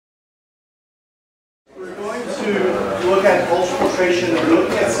going to look at ultrafiltration. We're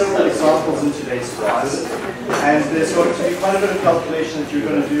looking at several examples in today's class, and there's going to be quite a bit of calculation that you're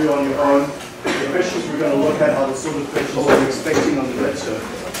going to do on your own. The questions we're going to look at are the sort of questions that we're expecting on the midterm.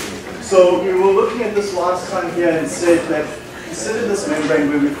 So we were looking at this last time here and said that consider this membrane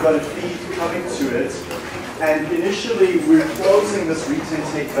where we've got a feed coming to it, and initially we're closing this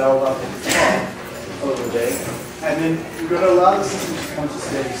retentate valve up at the top over there, and then we're going to allow the system to come to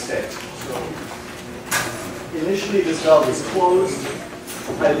steady state. So initially this valve is closed,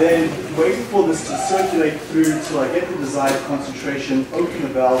 I then wait for this to circulate through till I get the desired concentration, open the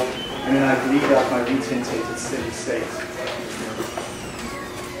valve, and then I bleed out my retentate at steady state.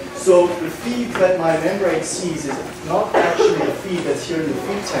 So the feed that my membrane sees is not actually the feed that's here in the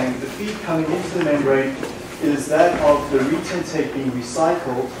feed tank. The feed coming into the membrane is that of the retentate being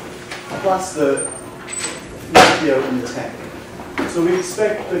recycled plus the nucleo in the tank. So we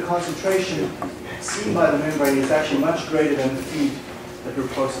expect the concentration seen by the membrane is actually much greater than the feed that we're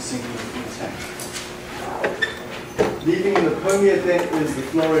processing in the feed tank. Leaving in the permeate then is the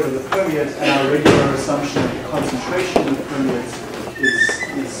flow rate of the permeate, and our regular assumption that the concentration of the permeate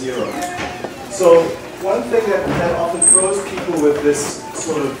is zero. So one thing that often throws people with this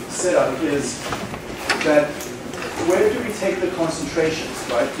sort of setup is that where do we take the concentrations,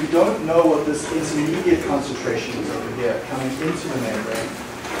 right? We don't know what this intermediate concentration is over here coming into the membrane.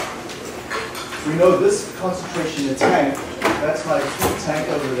 We know this concentration in the tank, that's my tank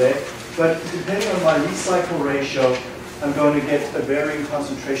over there, but depending on my recycle ratio, I'm going to get a varying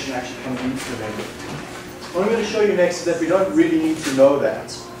concentration actually coming into the membrane. What I'm going to show you next is that we don't really need to know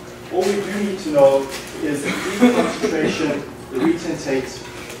that. All we do need to know is the feed concentration, the retentate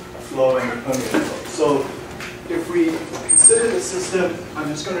flow, and the permeate flow. So if we consider the system, I'm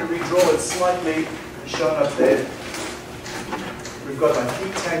just going to redraw it slightly, shown up there. We've got my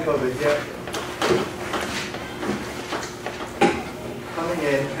feed tank over here, coming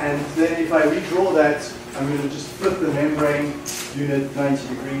in, and then if I redraw that, I'm going to just flip the membrane unit 90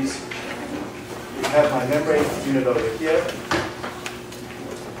 degrees. We have my membrane unit over here,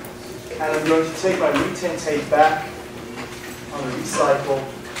 and I'm going to take my retentate back on the recycle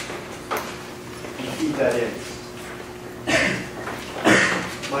and feed that in.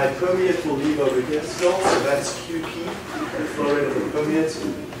 My permeate will leave over here still, so that's QP, the flow rate of the permeate,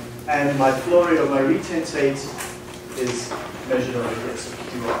 and my flow rate of my retentate is measured over here, so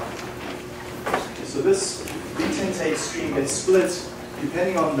QR. Okay, so this retentate stream gets split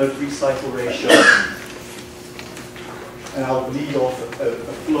depending on the recycle ratio, and I'll bleed off a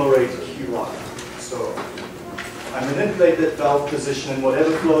flow rate QR. So I manipulate that valve position, and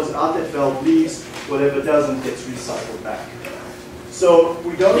whatever flows out that valve leaves, whatever doesn't gets recycled back. So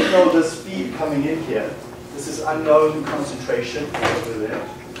we don't know this feed coming in here. This is unknown concentration over there.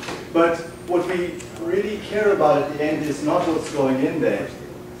 But what we really care about at the end is not what's going in there.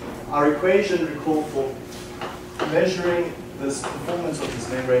 Our equation, recall, for measuring this performance of this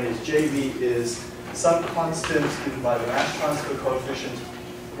membrane is JV is some constant given by the mass transfer coefficient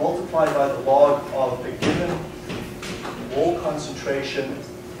multiplied by the log of a given wall concentration,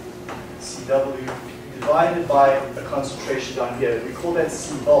 CW, divided by a concentration down here. We call that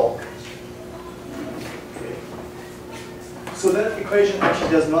C bulk. Okay. So that equation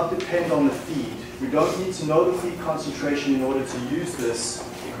actually does not depend on the feed. We don't need to know the feed concentration in order to use this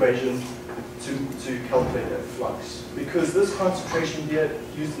equation to calculate that flux. Because this concentration here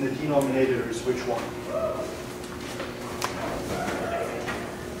used in the denominator is which one?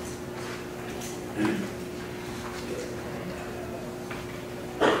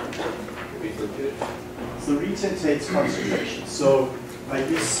 It's the retentate's concentration. So I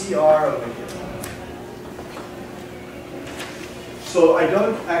use CR over here. So I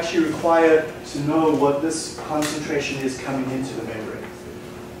don't actually require to know what this concentration is coming into the membrane.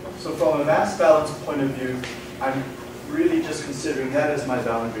 So from a mass balance point of view, I'm really just considering that as my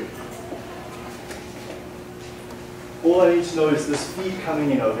boundary. All I need to know is this feed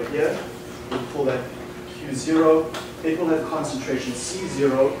coming in over here. We'll call that Q0. It will have concentration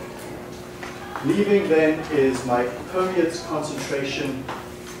C0. Leaving then is my permeate concentration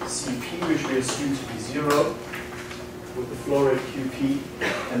Cp, which we assume to be 0, with the flow rate Qp,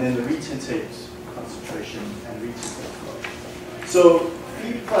 and then the retentate concentration and retentate flow. So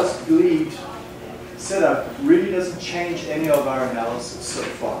feed plus bleed setup really doesn't change any of our analysis so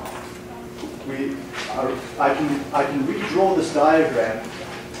far. I can redraw this diagram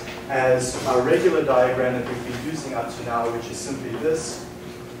as our regular diagram that we've been using up to now, which is simply this,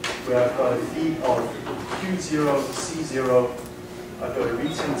 where I've got a feed of Q0, C0, I've got a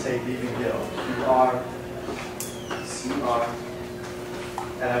retentate leaving here of QR, CR,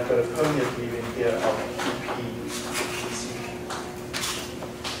 and I've got a permeate leaving here of QP.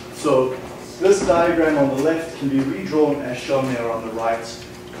 So this diagram on the left can be redrawn as shown there on the right,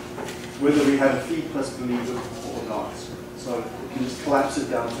 whether we have a feed plus bleed or not. So we can just collapse it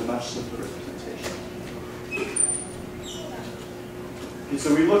down to a much simpler representation. Okay,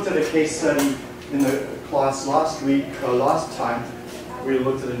 so we looked at a case study in the class last week, or last time. We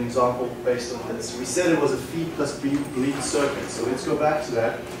looked at an example based on this. We said it was a feed plus bleed circuit. So let's go back to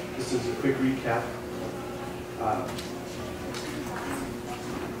that. This is a quick recap.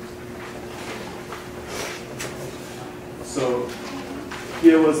 So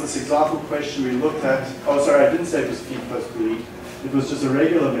here was this example question we looked at. Oh, sorry, I didn't say it was feed plus bleed. It was just a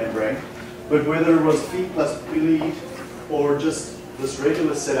regular membrane. But whether it was feed plus bleed or just this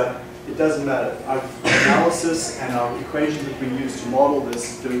regular setup, it doesn't matter. Our analysis and our equations that we use to model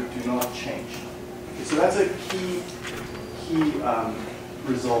this do not change. Okay, so that's a key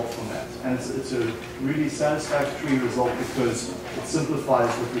result from that. And it's a really satisfactory result because it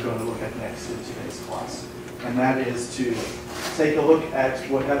simplifies what we're going to look at next in today's class. And that is to take a look at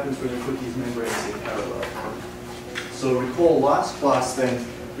what happens when we put these membranes in parallel. So recall last class then,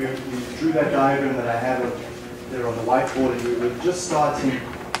 we drew that diagram that I had there on the whiteboard, and we were just starting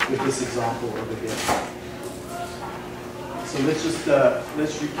with this example over here. So let's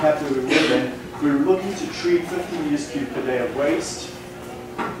recap where we were then. We were looking to treat 50 meters cubed per day of waste,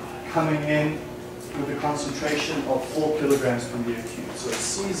 coming in with a concentration of 4 kilograms per meter cubed. So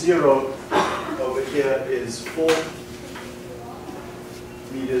C0 over here is 4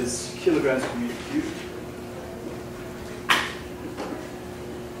 kilograms per meter cubed.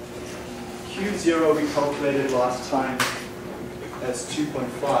 Q0 we calculated last time as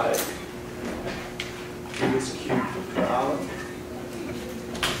 2.5 meters cubed per hour.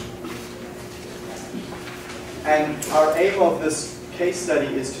 And our aim of this case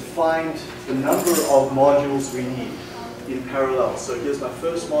study is to find the number of modules we need in parallel. So here's my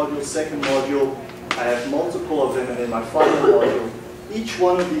first module, second module. I have multiple of them, and then my final module. Each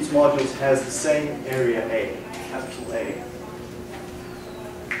one of these modules has the same area A, capital A.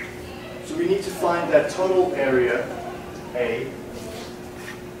 So we need to find that total area A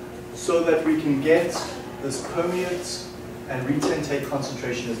so that we can get this permeate and retentate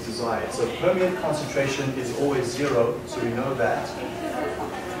concentration as desired. So permeate concentration is always 0, so we know that.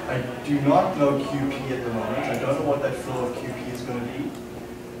 I do not know QP at the moment. I don't know what that flow of QP is going to be.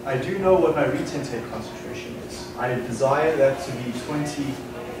 I do know what my retentate concentration is. I desire that to be 20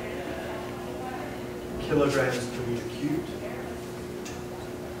 kilograms per meter cubed.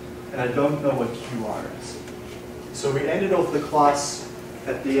 And I don't know what QR is. So we ended off the class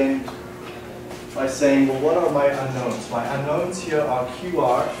at the end by saying, well, what are my unknowns? My unknowns here are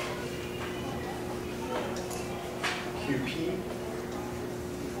QR, QP,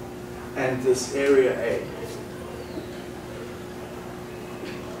 and this area A.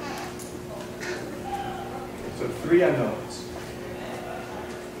 So 3 unknowns.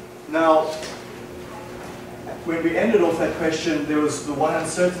 Now, when we ended off that question, there was the one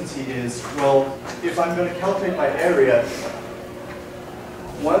uncertainty is, well, if I'm going to calculate my area,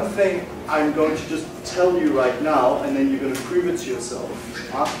 one thing I'm going to just tell you right now, and then you're going to prove it to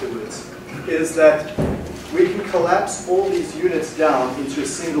yourself afterwards, is that we can collapse all these units down into a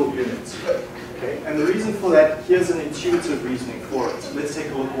single unit. Okay? And the reason for that, here's an intuitive reasoning for it. Let's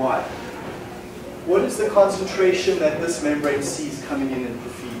take a look why. What is the concentration that this membrane sees coming in the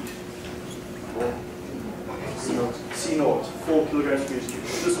feed? C0, 4 kilograms per meter cubed.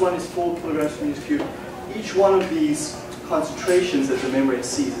 This one is 4 kilograms per meter cubed. Each one of these concentrations that the membrane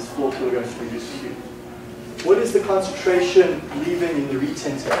sees is 4 kilograms per meter cubed. What is the concentration leaving in the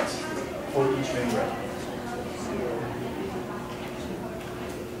retentate for each membrane?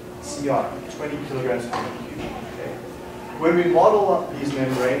 CR, 20 kilograms per meter cubed. Okay. When we model up these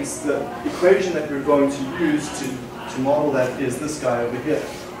membranes, the equation that we're going to use to model that is this guy over here.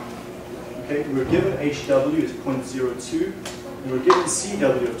 Okay, we're given HW is 0.02, and we're given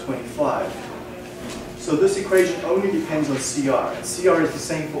CW of 25. So this equation only depends on CR, and CR is the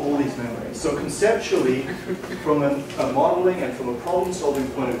same for all these membranes. So conceptually, from a modeling and from a problem-solving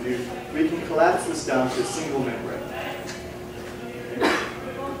point of view, we can collapse this down to a single membrane. Okay.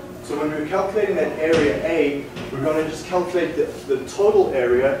 So when we're calculating that area A, we're going to just calculate the total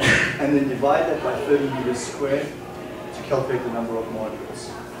area and then divide that by 30 meters squared to calculate the number of modules.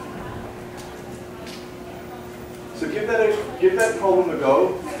 So give that problem a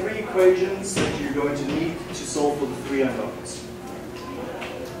go. 3 equations that you're going to need to solve for the 3 unknowns.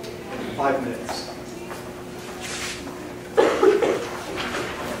 5 minutes.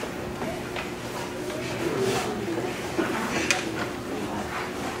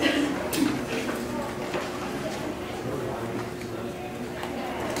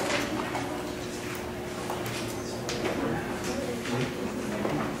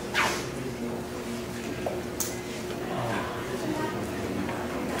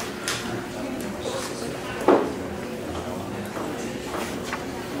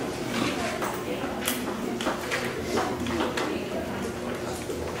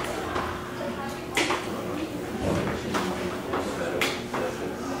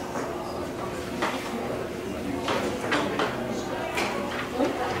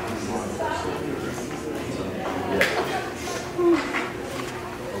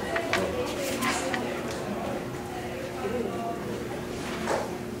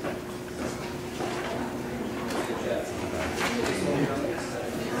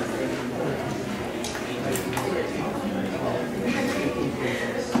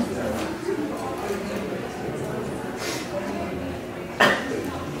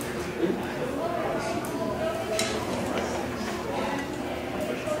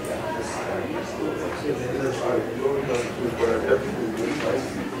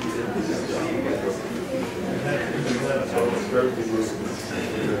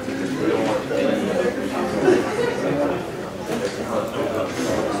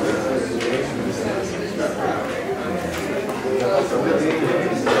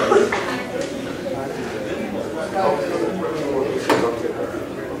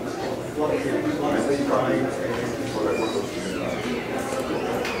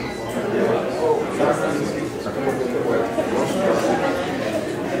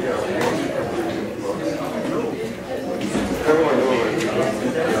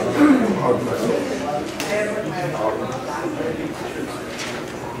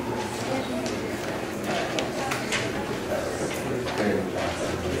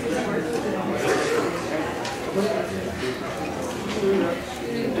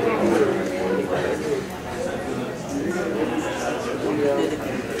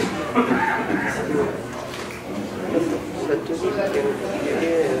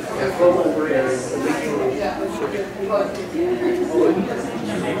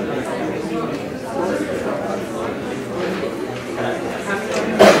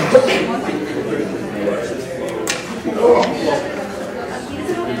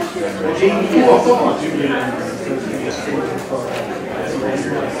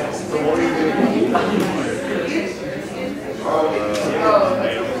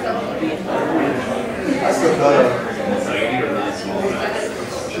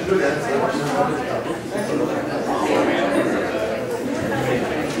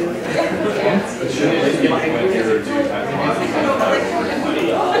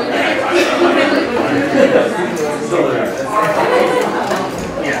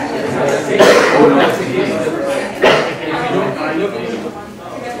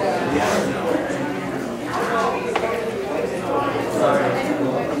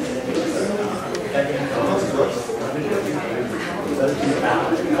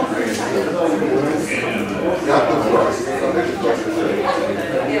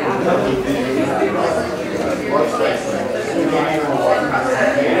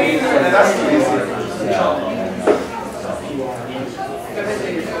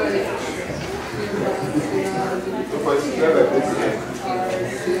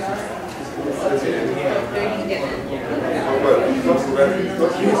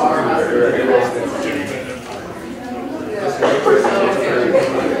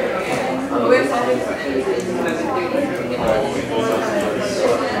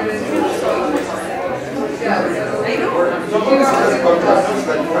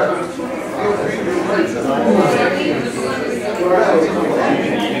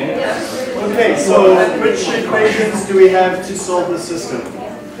 Okay, so which equations do we have to solve the system?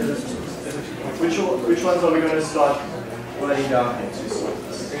 Which ones are we going to start writing down here to solve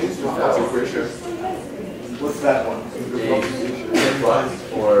this? What's that one?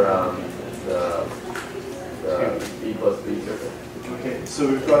 Or the E plus B circle. Okay, so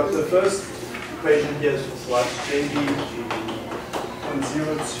we've got the first equation here is for flux JB from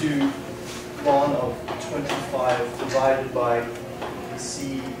 0 to ln of 25 divided by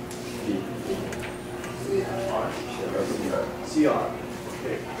C CR.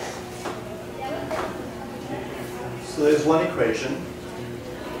 Okay. So there's one equation.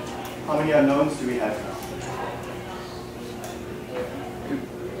 How many unknowns do we have now?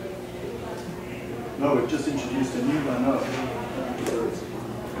 No, we've just introduced a new unknown.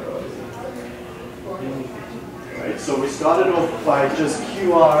 Right, so we started off by just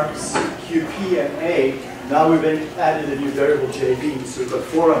QR, QP, and A. Now we've added a new variable JB, so we've got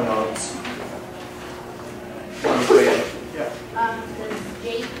 4 unknowns. One equation. Yeah. Does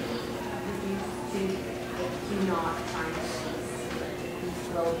JP reduce to the Q naught times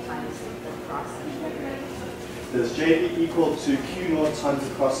flow times the cross-sectional area? Does JB equal to Q naught times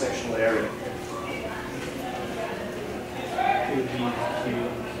the cross-sectional area?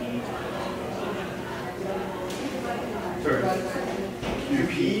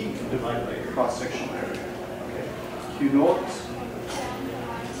 QP divided by cross-sectional area. Okay. Q naught,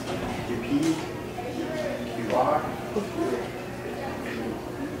 QP, QR.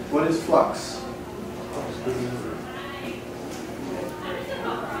 What is flux?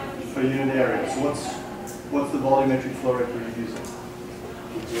 Per unit area. So what's the volumetric flow rate we're using?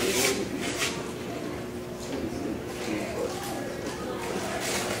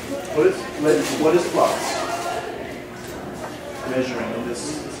 What is flux measuring in this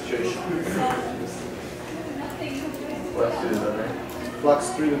situation? Flux through the membrane. Flux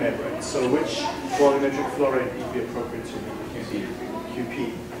through the membrane. So which volumetric flow rate would be appropriate to QC. QP?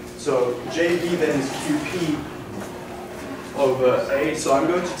 So JB then is QP over A. So I'm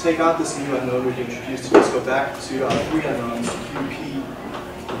going to take out this new unknown we've introduced. Let's go back to our 3 unknowns, QP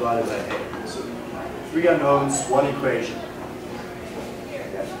divided by A. So 3 unknowns, 1 equation.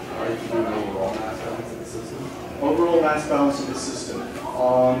 Are you doing overall mass balance of the system? Overall mass balance of the system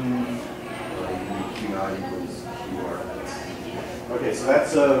on... Q naught equals QR. Okay, so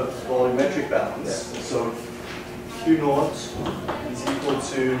that's a volumetric balance. Yeah. So Q naught is equal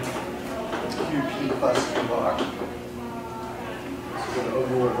to QP plus QR. So an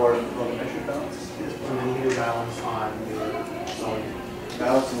overall volumetric balance. Yes, but we need a balance on your solid.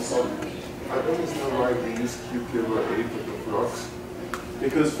 Balance in the solid. I don't understand why they use QP over 8 with the flux.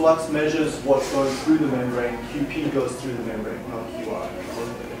 Because flux measures what's going through the membrane, QP goes through the membrane, not QR.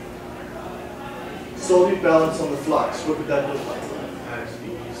 Solute balance on the flux, what would that look like?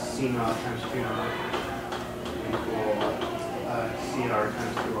 C naught times Q naught equal CR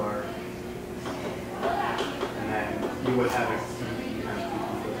times QR. And then you would have a CP times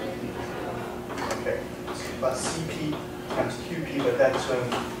QP. Okay, but CP times QP, but that term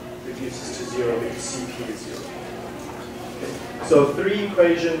reduces to 0 because CP is 0. Okay. So 3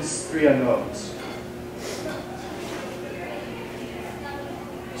 equations, 3 unknowns.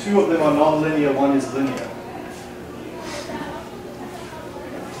 2 of them are non-linear, 1 is linear.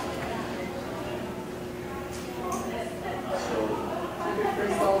 If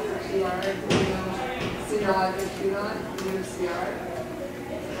we solve for QR, we know C naught and Q naught, we know CR.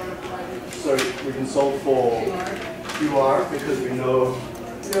 So we can solve for QR. QR because we know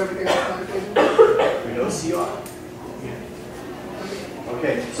We know everything else calculated. CR.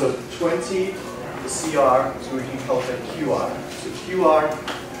 Okay, so 20 the CR, so we can calculate QR. So QR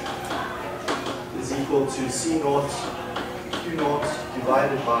is equal to C naught, Q naught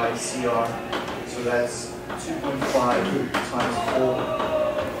divided by CR. So that's 2.5 times 4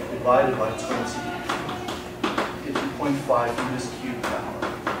 divided by 20. Gives you 0.5 meters cubed per hour.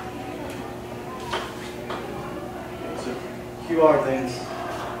 Okay, so QR then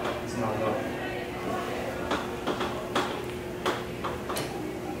is not known.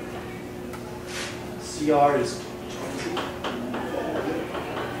 CR is 20.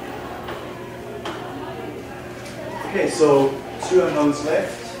 Okay, so 2 unknowns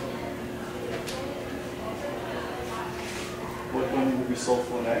left. What one will we solve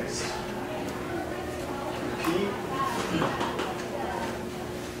for next? P.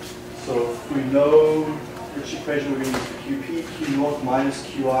 So if we know which equation we're going to use for QP, Q naught minus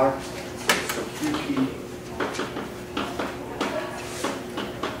QR. So QP.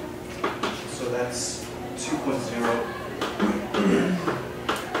 So that's 2.0.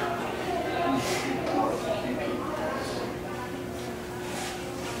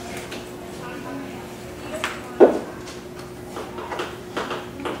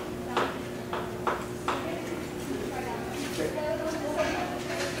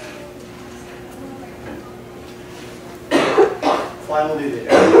 Finally, the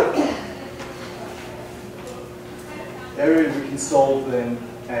area. Area we can solve then,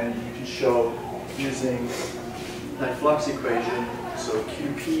 and you can show using that flux equation. So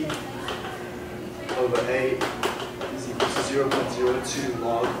QP over A is equal to 0.02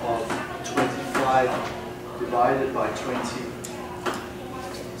 log of 25 divided by 20.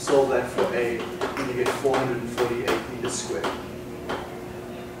 Solve that for A, and you get 448 meters squared.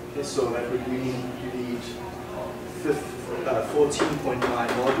 Okay, so that would mean you need 14.9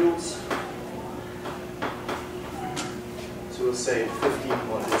 modules. So we'll say 15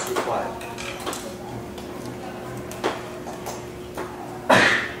 modules required.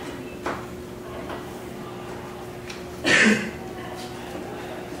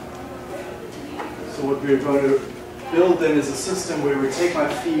 So what we're going to build then is a system where we take my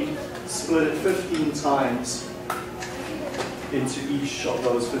feed, split it 15 times into each of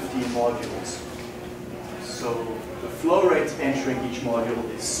those 15 modules. So the flow rate entering each module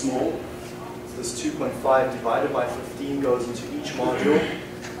is small. So this 2.5 divided by 15 goes into each module.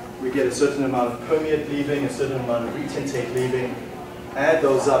 We get a certain amount of permeate leaving, a certain amount of retentate leaving. Add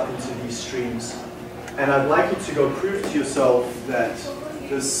those up into these streams. And I'd like you to go prove to yourself that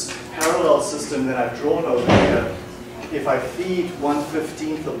this parallel system that I've drawn over here, if I feed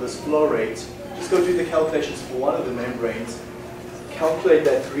 1/15 of this flow rate, just go do the calculations for one of the membranes, calculate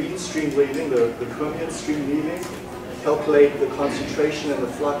that green stream leaving, the permeate stream leaving, calculate the concentration and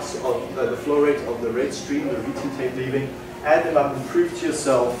the flux of the flow rate of the red stream, the retentate leaving, add them up and prove to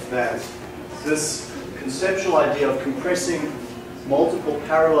yourself that this conceptual idea of compressing multiple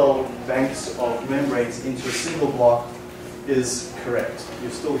parallel banks of membranes into a single block is correct. You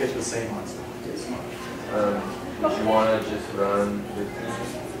still get the same answer. Yes, Mark. Would you want to just run 15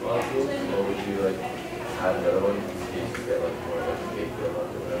 modules, or would you like add another one in case you get like more like a cake or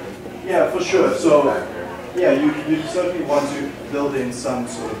whatever? Yeah, for sure. So, Factor. yeah, you certainly want to build in some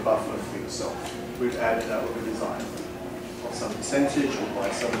sort of buffer for yourself. We've added that with the design, or some percentage, or by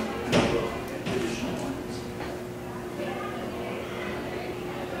some number of additional ones.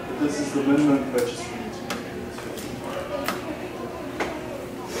 But this is the minimum purchase we need to make.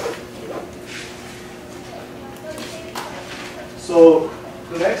 So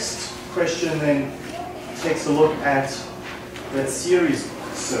the next question then takes a look at that series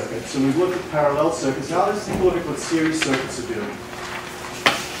circuit. So we've looked at parallel circuits. Now let's take a look at what series circuits are doing.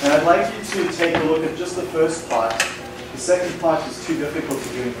 And I'd like you to take a look at just the first part. The second part is too difficult to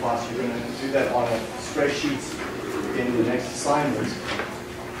do in class. You're going to do that on a spreadsheet in the next assignment.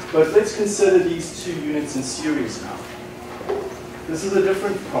 But let's consider these two units in series now. This is a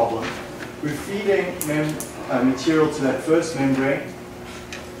different problem. We're feeding material to that first membrane,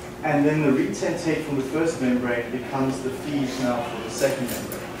 and then the retentate from the first membrane becomes the feed now for the second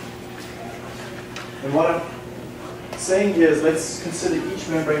membrane. And what I'm saying here is let's consider each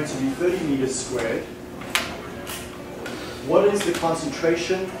membrane to be 30 meters squared. What is the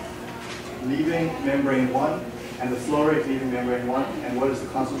concentration leaving membrane 1 and the flow rate leaving membrane 1, and what is the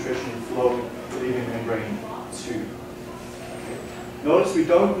concentration in flow leaving membrane 2? Notice we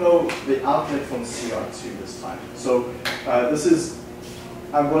don't know the outlet from CR2 this time. So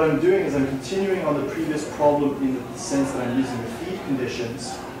what I'm doing is I'm continuing on the previous problem in the sense that I'm using the feed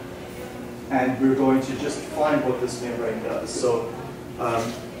conditions, and we're going to just find what this membrane does. So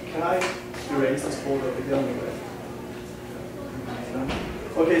can I erase this board over here anyway?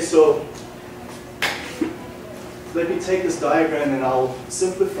 Okay, so let me take this diagram and I'll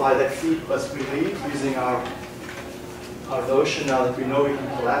simplify that feed plus relief using our notion now that we know we can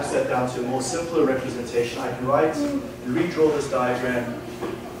collapse that down to a more simpler representation. I can redraw this diagram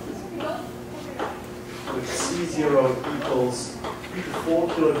with C0 equals 4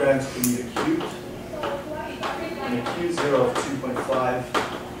 kilograms per meter cubed and a Q0 of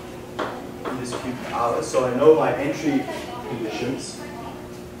 2.5 meters cubed per hour. So I know my entry conditions.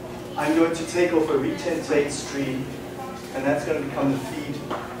 I'm going to take off a retentate stream, and that's going to become the feed.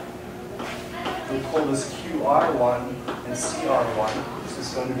 We'll call this QR1 and CR1. This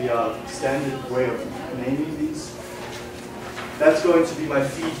is going to be our standard way of naming these. That's going to be my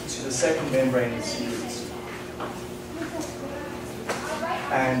feed to the second membrane in series.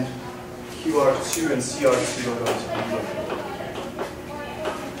 And QR2 and CR2 are going to be local.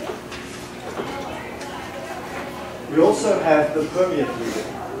 We also have the permeate reading.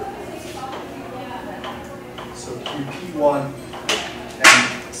 So QP1 and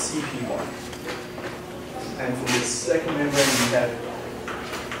CP1. And for the second membrane we have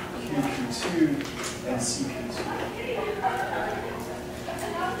QP2 and CP2.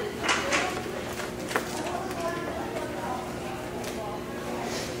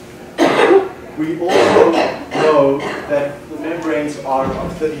 We also know that the membranes are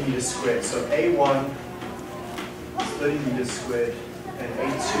of 30 meters squared. So A1 is 30 meters squared and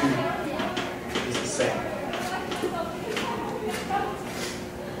A2 is the same.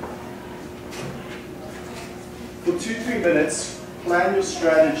 For 2-3 minutes, plan your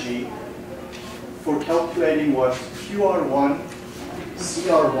strategy for calculating what QR1,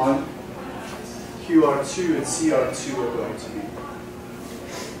 CR1, QR2, and CR2 are going to be.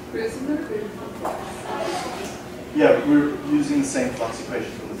 Yeah, we're using the same flux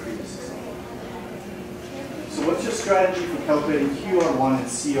equation from the previous example. So what's your strategy for calculating QR1 and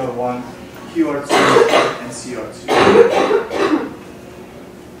CR1, QR2 and CR2?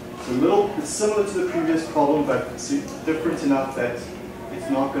 It's similar to the previous problem, but it's different enough that it's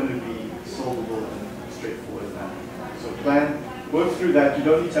not going to be solvable in a straightforward manner. So work through that. You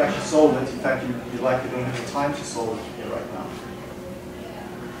don't need to actually solve it. In fact, you likely don't have the time to solve it here right now.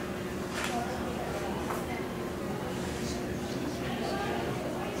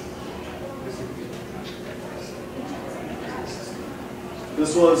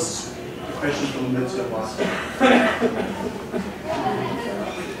 This was a question from the midterm last time.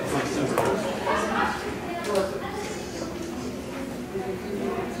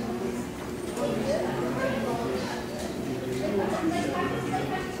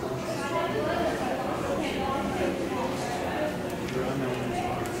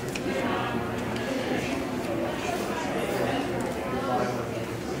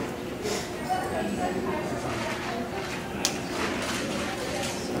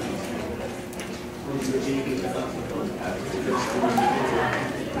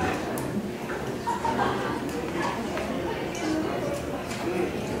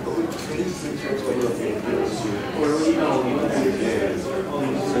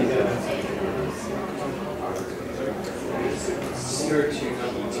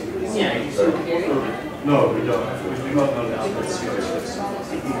 No, we don't. We do not know the outlet CR2.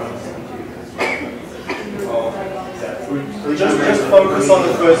 We'll just focus on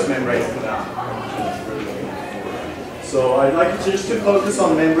the first membrane for now. So I'd like you to just focus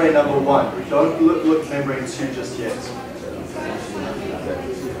on membrane number 1. Don't look at membrane 2 just yet.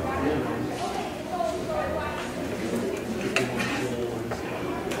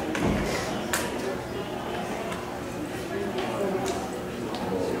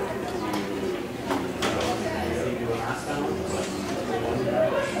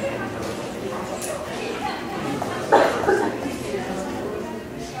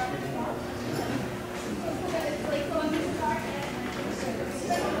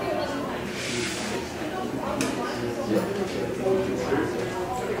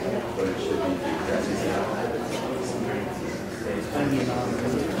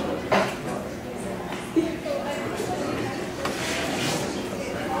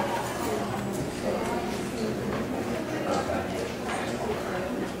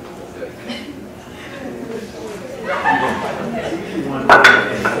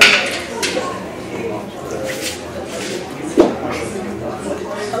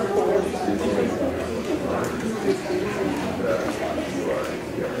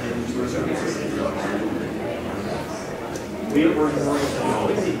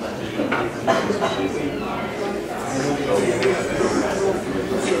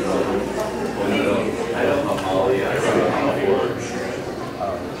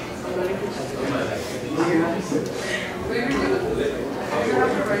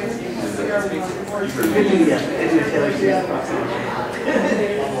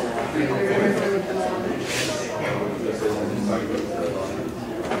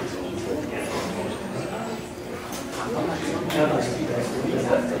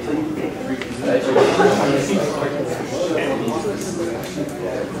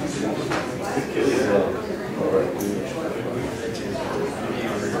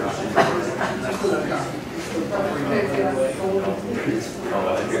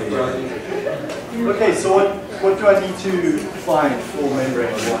 Okay, so what do I need to find for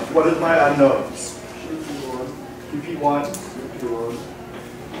membrane 1? What are my unknowns? QP1, QP1,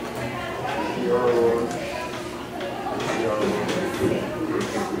 CR1,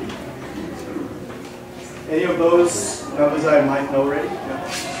 any of those numbers I might know already? Yeah.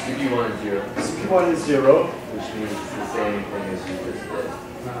 CP1 is 0, CP1 is 0. which means it's the same thing as you just did.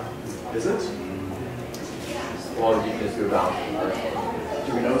 Is it? Well, you just do balance the first one. Do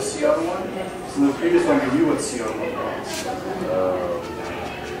we know CR1? So in the previous one we knew what CR1 was.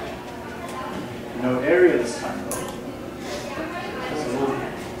 No area this time though.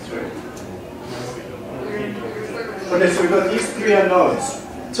 Okay, so we've got these 3 unknowns.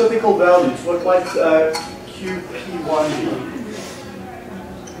 Typical values. What might QP1 be?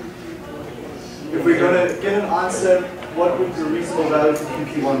 If we're going to get an answer, what would the reasonable value for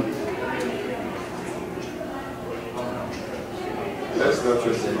QP1 be? Less than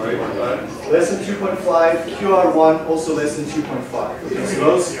 2.5. Less than 2.5. QR1 also less than 2.5. Okay, so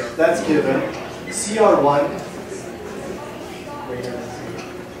those, that's given. CR1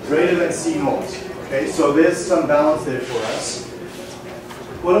 greater than C0. Okay, so there's some balance there for us.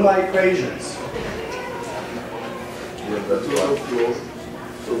 What are my equations? Yeah, that's total flow.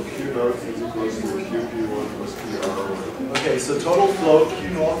 So Q0 is equal to QP1 plus QR1. Okay, so total flow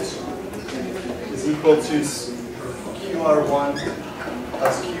Q0 is equal to QR1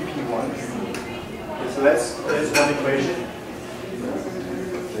 plus QP1. Okay, so there's one equation.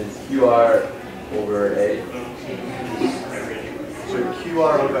 It's QR over A. So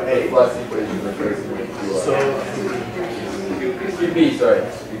QR over A. Plus equation refers to QR. So QP, sorry.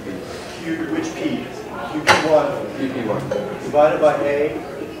 QP. Q, which P? QP1 QP1. divided by A,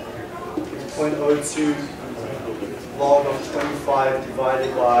 0.02 log of 25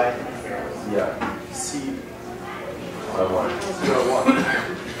 divided by Yeah. C. R1.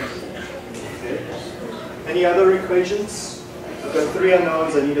 Okay. Any other equations? I've got 3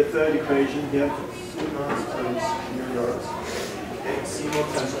 unknowns. I need a third equation here. C0 times Q0 Okay, C0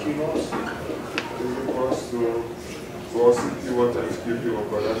 times Q0. is equals to, well, CP1 times QP1,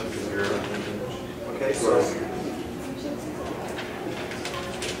 but that should be 0. Okay, so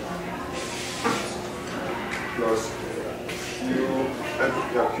Plus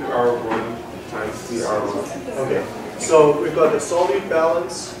QR1 times CR1. okay, so we've got the solute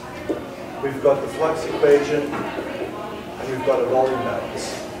balance, we've got the flux equation, and we've got a volume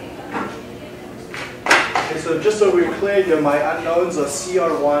balance. Okay, so just so we're clear here, my unknowns are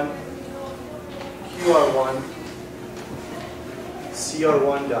CR1, QR1,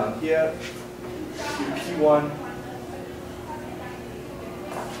 CR1 down here, QP1,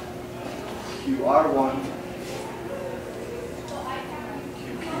 QR1,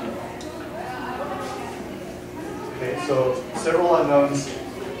 Okay, so several unknowns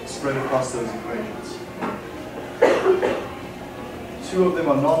spread across those equations. 2 of them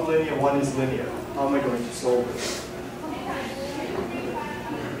are nonlinear, 1 is linear. How am I going to solve this?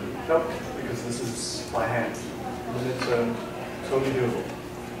 Nope, because this is by hand. And it's totally doable.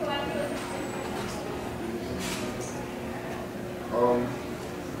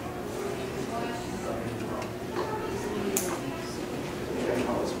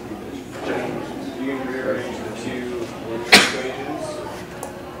 You can rearrange the 2 linear equations.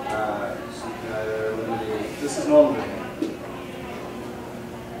 So you can either eliminate. This is nonlinear.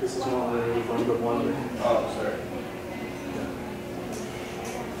 This is nonlinear, we've only got 1 linear. Oh, sorry.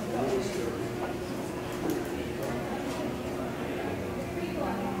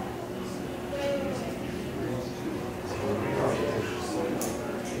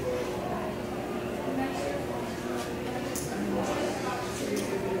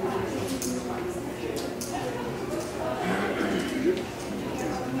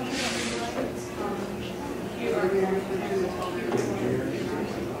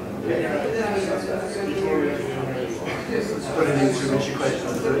 Let's put it into which equation?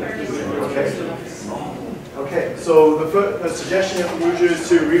 Okay. Okay, so the suggestion from Ruju is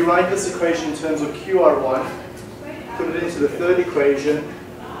to rewrite this equation in terms of QR1, put it into the third equation.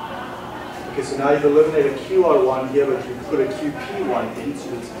 Okay, so now you've eliminated QR1 here, but you put a QP1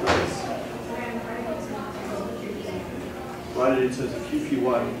 into its place. Write it into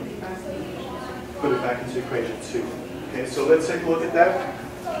QP1, put it back into equation 2. Okay, so let's take a look at that.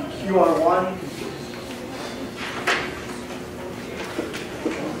 QR1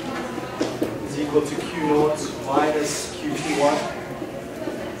 is equal to Q0 minus QP1.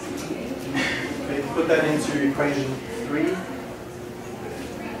 Okay, put that into equation 3.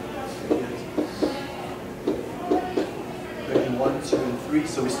 Equation 1, 2, and 3.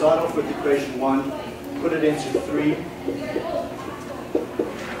 So we start off with equation 1, put it into 3.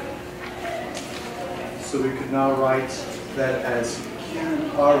 So we could now write that as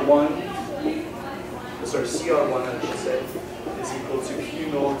CR1, I should say, is equal to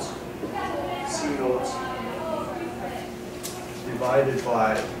Q0 C0 divided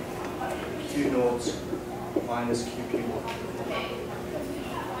by Q0 minus QP1.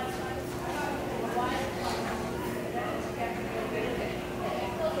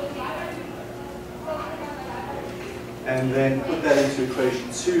 And then put that into equation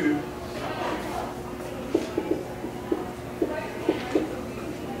 2.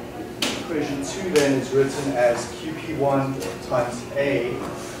 Equation 2 then is written as QP1 times A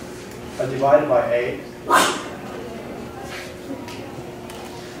divided by A.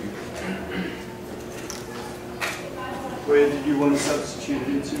 Where did you want to substitute it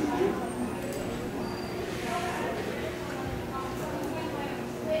into?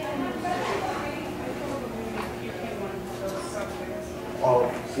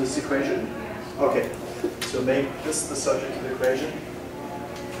 Oh, this equation? Okay, so make this the subject of the equation.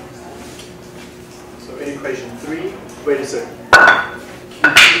 So in equation 3, wait a second,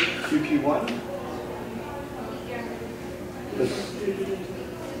 QP1?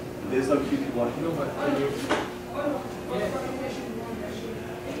 There's no QP1.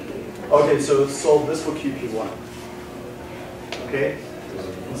 Okay, so solve this for QP1. Okay?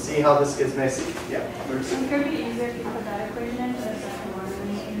 And see how this gets messy? Yeah. It's going to be easier if you put that equation into the second one and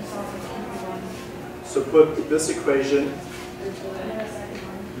you can solve for QP1. So put this equation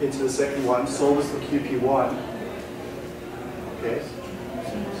into the second one, solve this for QP1. Okay.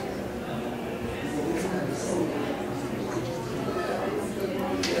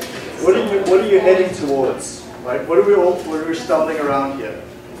 What are you heading towards? Right? What are we stumbling around here?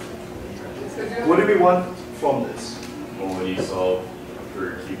 What do we want from this? Well, when you solve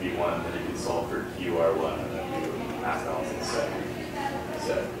for QP1, then you can solve for QR1 and then do mass balance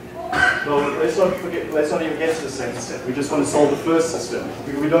set. No, let's not even get to the second step. We just want to solve the first system.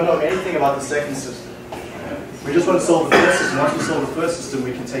 We don't know anything about the second system. We just want to solve the first system. Once we solve the first system,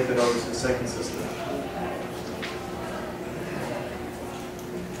 we can take that over to the second system.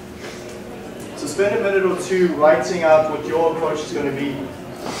 So spend a minute or two writing out what your approach is going to be.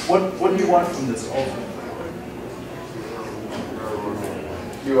 What do you want from this ultimately?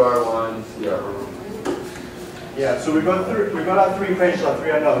 QR1, CR1. Yeah, so we've got our three equations, our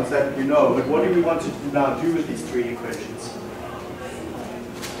three unknowns that we know, but what do we want to now do with these three equations?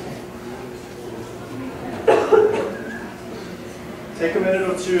 Take a minute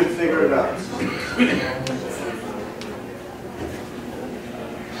or two and figure it out.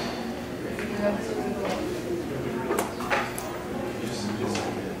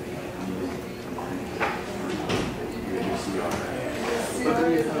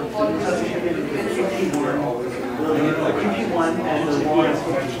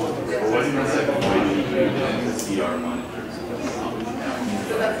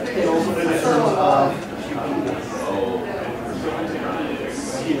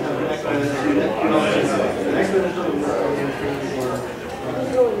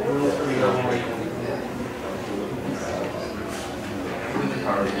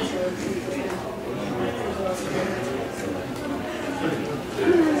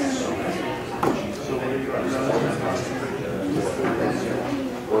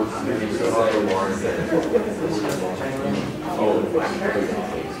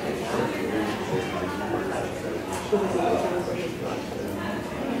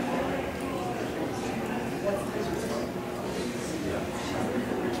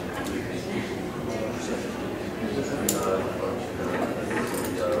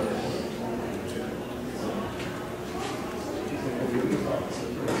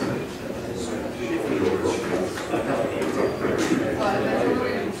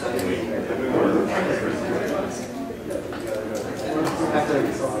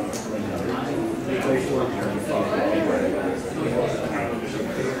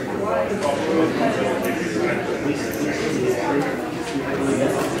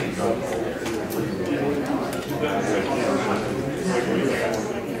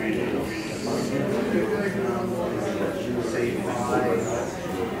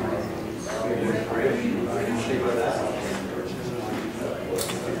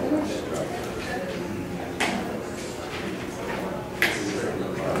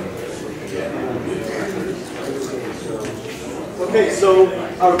 Okay, so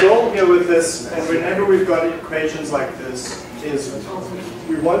our goal here with this, and whenever we've got equations like this, is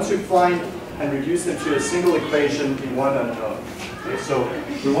we want to find and reduce them to a single equation in one unknown. Okay, so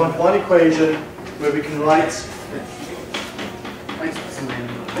we want one equation where we can write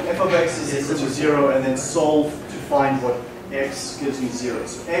f of x is equal to 0 and then solve to find what x gives me 0.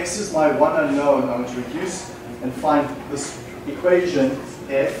 So x is my one unknown. I want to reduce and find this equation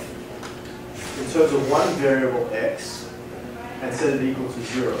f in terms of one variable x and set it equal to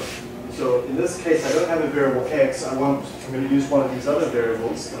 0. So in this case, I don't have a variable x. I'm going to use one of these other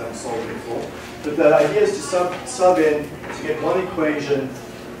variables that I'm solving for. But the idea is to sub in to get one equation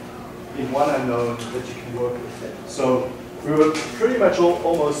in one unknown that you can work with it. So we were pretty much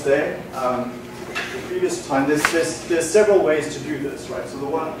almost there. The previous time, there's several ways to do this, right? So the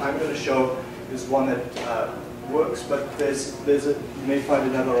one I'm going to show is one that works, but you may find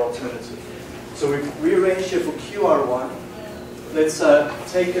another alternative. So we've rearranged here for QR1. Let's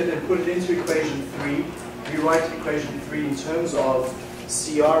take it and put it into equation 3. Rewrite equation 3 in terms of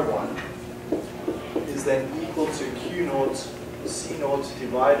CR1 is then equal to Q0 C0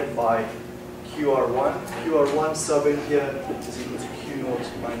 divided by QR1. QR1 sub in here is equal to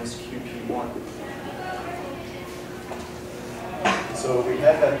Q0 minus QP1. So we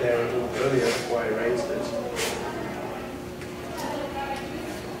had that there a little earlier before I erased it.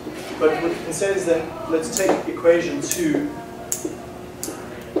 But what we can say is then, let's take equation 2.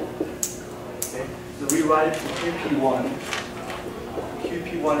 Okay, so rewrite it for QP1.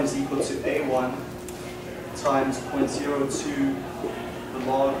 QP1 is equal to A1 times 0.02 the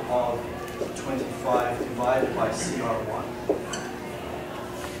log of 25 divided by CR1.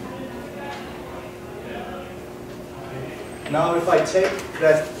 Now if I take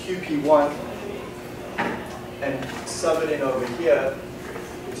that QP1 and sub it in over here,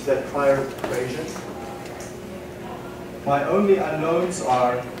 to that prior equation, my only unknowns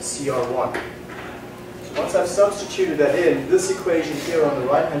are CR1. So once I've substituted that in, this equation here on the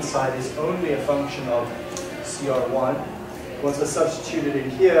right-hand side is only a function of CR1. Once I substitute it in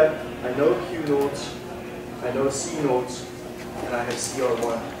here, I know Q0, I know C0, and I have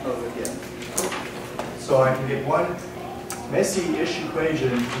CR1 over here. So I can get one messy-ish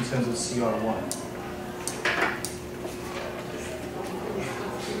equation in terms of CR1.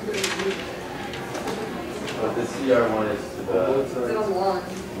 But the CR1 is to the... It's in a one.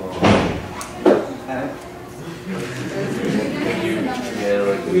 And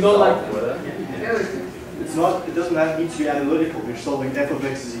We don't like it's not, it doesn't need to be analytical. We're solving f of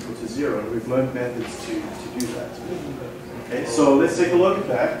x is equal to 0. We've learned methods to do that. Okay, so let's take a look at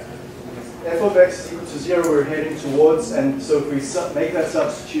that. F of x is equal to 0 we're heading towards, and so if we make that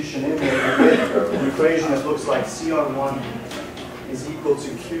substitution in there, we get an equation that looks like CR1 is equal to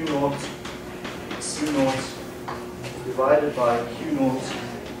Q0 C0 divided by Q0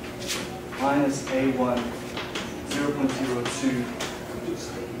 minus A1 0.02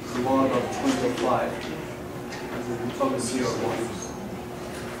 log of 25 of the CR1.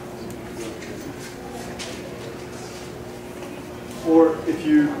 Or if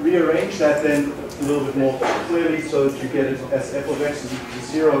you rearrange that then a little bit more clearly so that you get it as f of x is equal to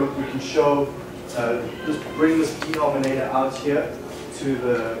 0, we can show, just bring this denominator out here to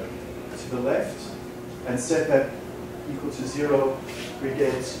the left and set that equal to 0, we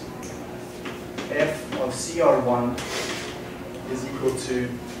get f of CR1 is equal to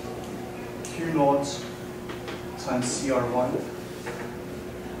Q0 times CR1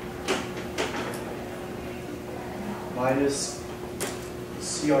 minus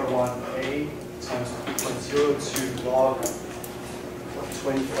CR1A times 2.02 log of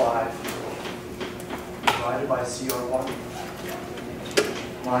 25 divided by CR1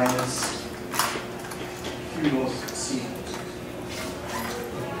 minus Q0 C0.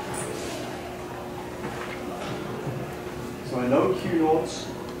 So I know Q0,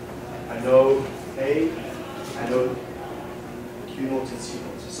 I know A, I know Q0 and C0.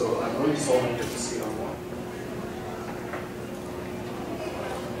 So I'm only solving it for CR1.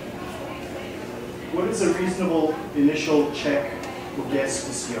 What is a reasonable initial check or guess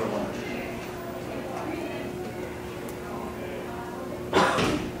for CR1?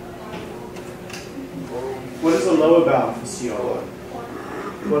 What is a lower bound for CR1?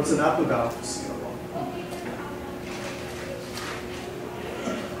 What's an upper bound for CR1?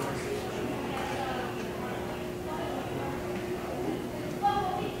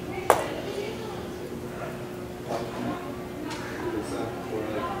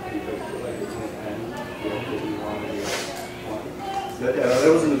 That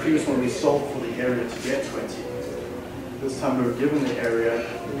was in the previous one we solved for the area to get 20. This time we were given the area,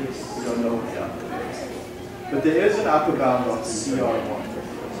 we don't know what the output is. But there is an upper bound on CR1.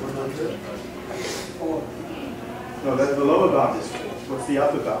 No, the lower bound is 4. What's the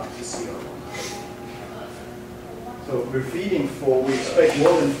upper bound to CR1? So we're feeding 4, we expect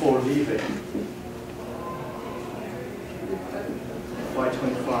more than 4 leaving by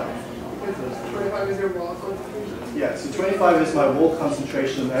 25. 25 is your wall concentration? Yeah, so 25 is my wall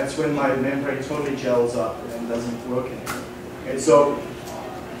concentration. That's when my membrane totally gels up and doesn't work anymore. Okay, so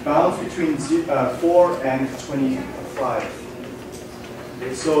bounds between 4 and 25.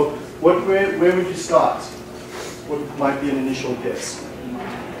 Okay, so where would you start? What might be an initial guess?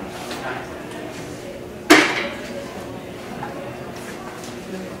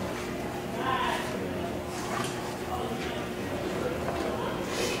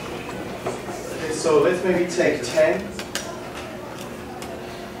 So let's maybe take 10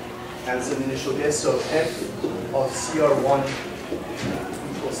 as an initial guess. So F of CR1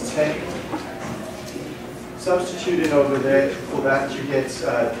 equals 10. Substitute in over there. For that you get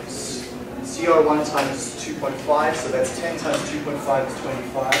CR1 times 2.5. So that's 10 times 2.5 is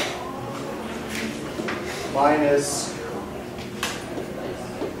 25. Minus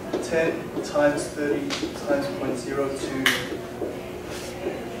 10 times 30 times 0.02.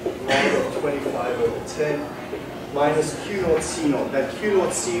 Log of 25 over 10 minus Q naught C naught. That Q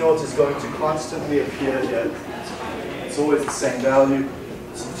naught C naught is going to constantly appear here. It's always the same value.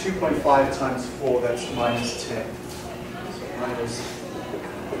 So 2.5 times 4, that's minus 10. So minus.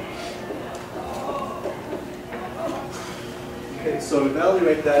 Okay, so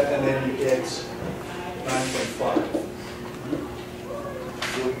evaluate that and then you get 9.5.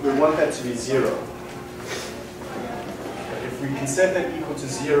 We want that to be 0. If we can set that equal to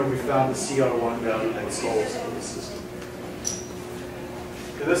 0, we found the CR1 value that solves for the system.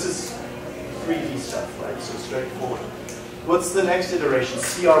 Okay, this is 3D stuff, right? So straightforward. What's the next iteration?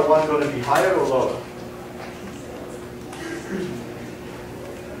 CR1 going to be higher or lower?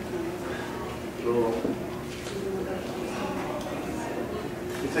 Lower.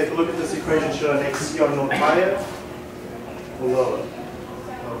 You take a look at this equation, should I make CR0 higher or lower?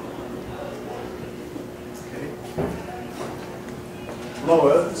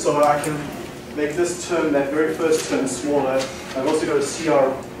 Lower, so I can make this term, that very first term, smaller. I've also got a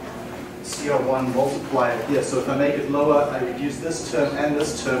CR1 multiplier here, so if I make it lower, I reduce this term and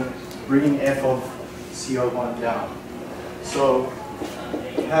this term, bringing f of CR1 down. So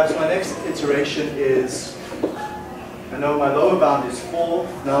perhaps my next iteration is, I know my lower bound is 4,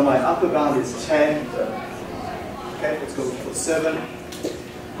 now my upper bound is 10. Okay, let's go for 7.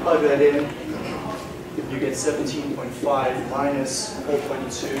 Plug that in. You get 17.5 minus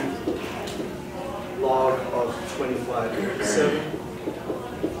 4.2 log of 25 over 7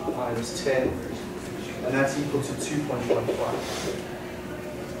 minus 10, and that's equal to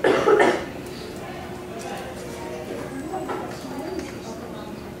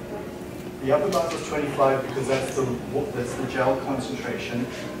 2.15. The upper bound was 25 because that's the gel concentration.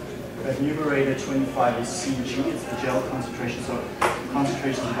 At numerator 25 is CG, it's the gel concentration, so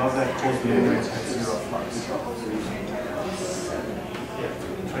concentrations above that cause the membrane to have 0 flux. Yeah,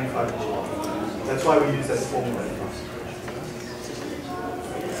 25 G. That's why we use that formula.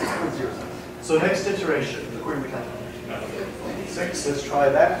 So next iteration. 6, let's try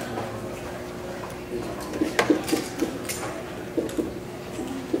that.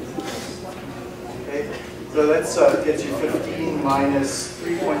 Okay, so let's get you 15 minus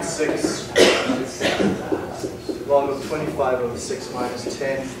 3.6 log of 25 over 6 minus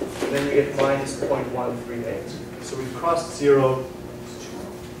 10, and then you get minus 0.138. So we've crossed 0.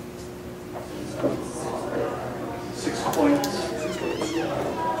 6.5.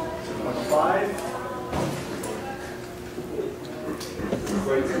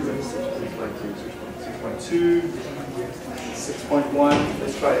 6.2. 6.1.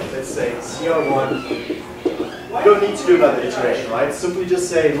 Let's try it. Let's say CR1. You don't need to do another iteration, right? Simply just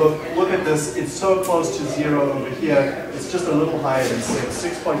say, look at this. It's so close to 0 over here. It's just a little higher than 6.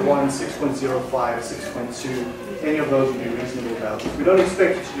 6.1, 6.05, 6.2. Any of those would be reasonable values. We don't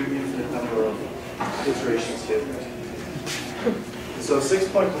expect you to do an infinite number of iterations here. So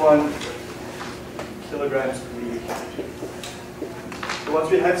 6.1 kilograms per liter. So once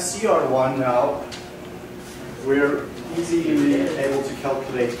we have CR1 now, we're easily able to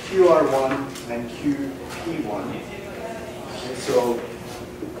calculate QR1 and QP1. Okay, so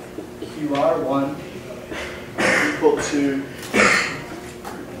QR1 equal to,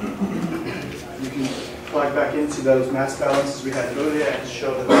 you can plug back into those mass balances we had earlier and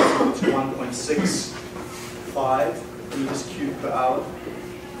show that that's equal to 1.65 meters cubed per hour.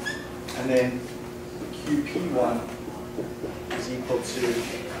 And then QP1 is equal to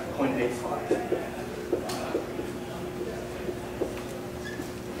 0.85.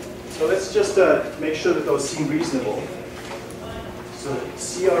 So let's just make sure that those seem reasonable. So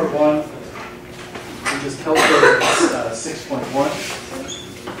CR1, we just calculated 6.1.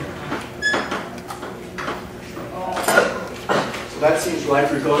 So that seems right.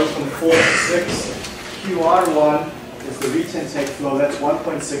 We're going from 4 to 6. QR1 is the retentake flow. That's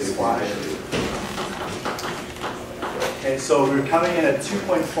 1.65. Okay, so we're coming in at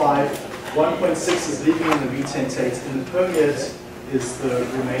 2.5. 1.6 is leaving in the retentate, and the permeate is the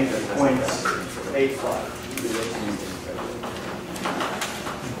remainder, 0.85.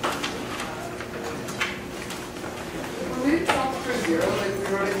 When we solved for 0, like we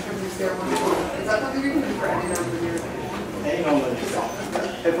wrote it in terms of CR1, is that something we can do for any number here? Any number is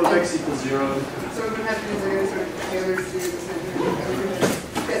f of x equals 0. So we wouldn't have to do the sort of Taylor's series, and we can just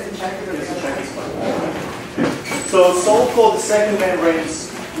guess and check it or Guess and the check other. is fine. So solve for the second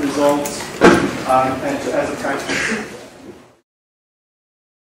membrane's results, and as a practice.